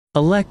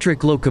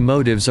Electric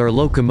locomotives are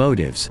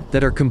locomotives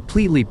that are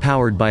completely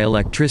powered by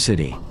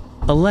electricity.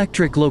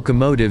 Electric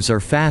locomotives are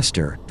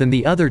faster than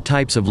the other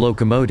types of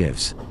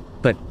locomotives.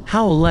 But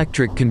how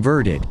electric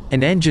converted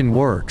an engine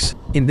works?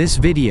 In this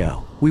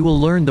video, we will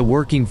learn the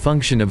working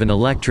function of an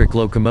electric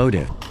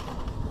locomotive.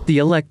 The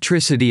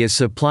electricity is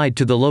supplied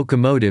to the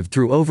locomotive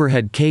through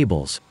overhead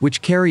cables,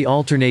 which carry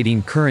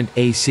alternating current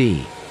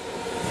AC.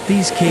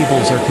 These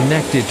cables are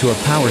connected to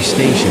a power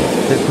station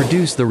that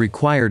produce the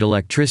required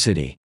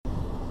electricity.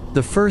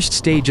 The first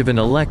stage of an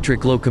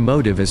electric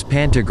locomotive is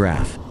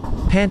pantograph.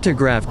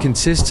 Pantograph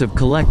consists of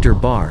collector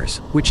bars,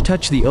 which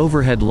touch the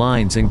overhead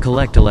lines and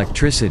collect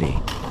electricity.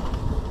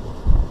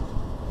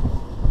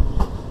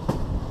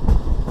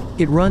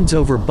 It runs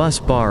over bus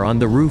bar on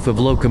the roof of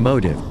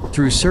locomotive,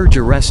 through surge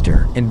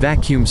arrestor and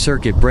vacuum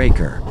circuit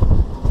breaker.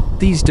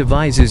 These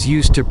devices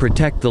used to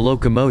protect the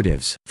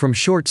locomotives from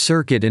short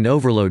circuit and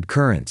overload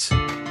currents.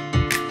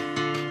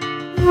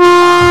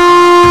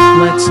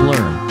 Let's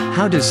learn,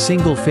 how does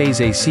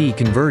single-phase AC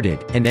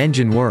converted an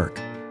engine work?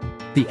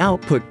 The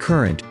output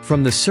current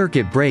from the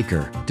circuit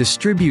breaker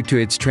distribute to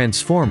its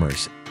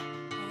transformers,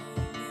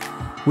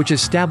 which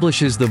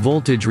establishes the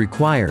voltage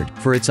required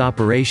for its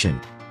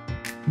operation.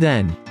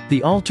 Then,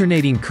 the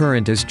alternating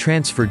current is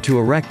transferred to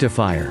a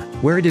rectifier,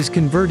 where it is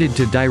converted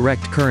to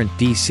direct current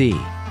DC.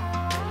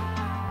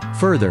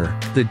 Further,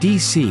 the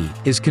DC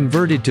is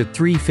converted to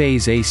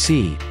three-phase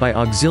AC by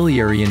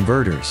auxiliary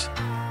inverters.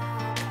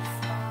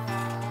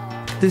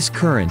 This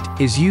current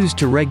is used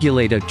to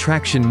regulate a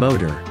traction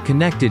motor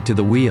connected to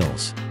the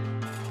wheels.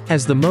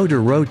 As the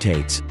motor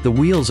rotates, the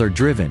wheels are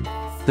driven.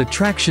 The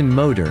traction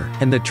motor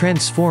and the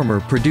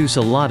transformer produce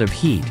a lot of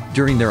heat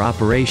during their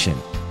operation.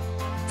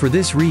 For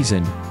this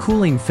reason,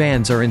 cooling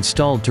fans are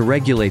installed to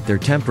regulate their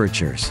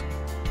temperatures.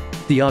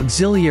 The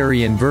auxiliary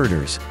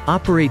inverters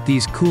operate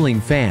these cooling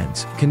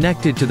fans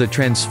connected to the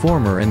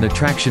transformer and the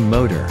traction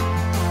motor.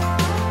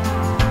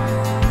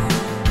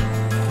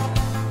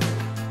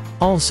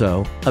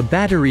 Also, a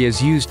battery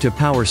is used to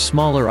power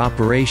smaller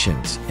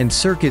operations and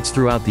circuits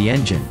throughout the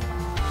engine.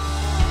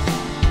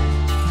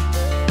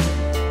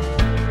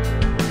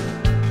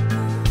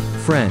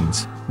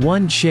 Friends,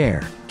 one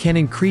share can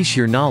increase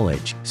your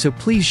knowledge, so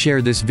please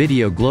share this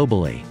video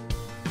globally.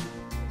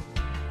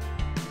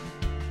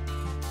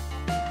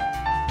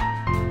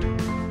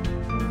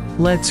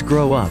 Let's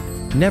grow up.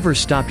 Never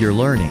stop your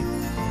learning.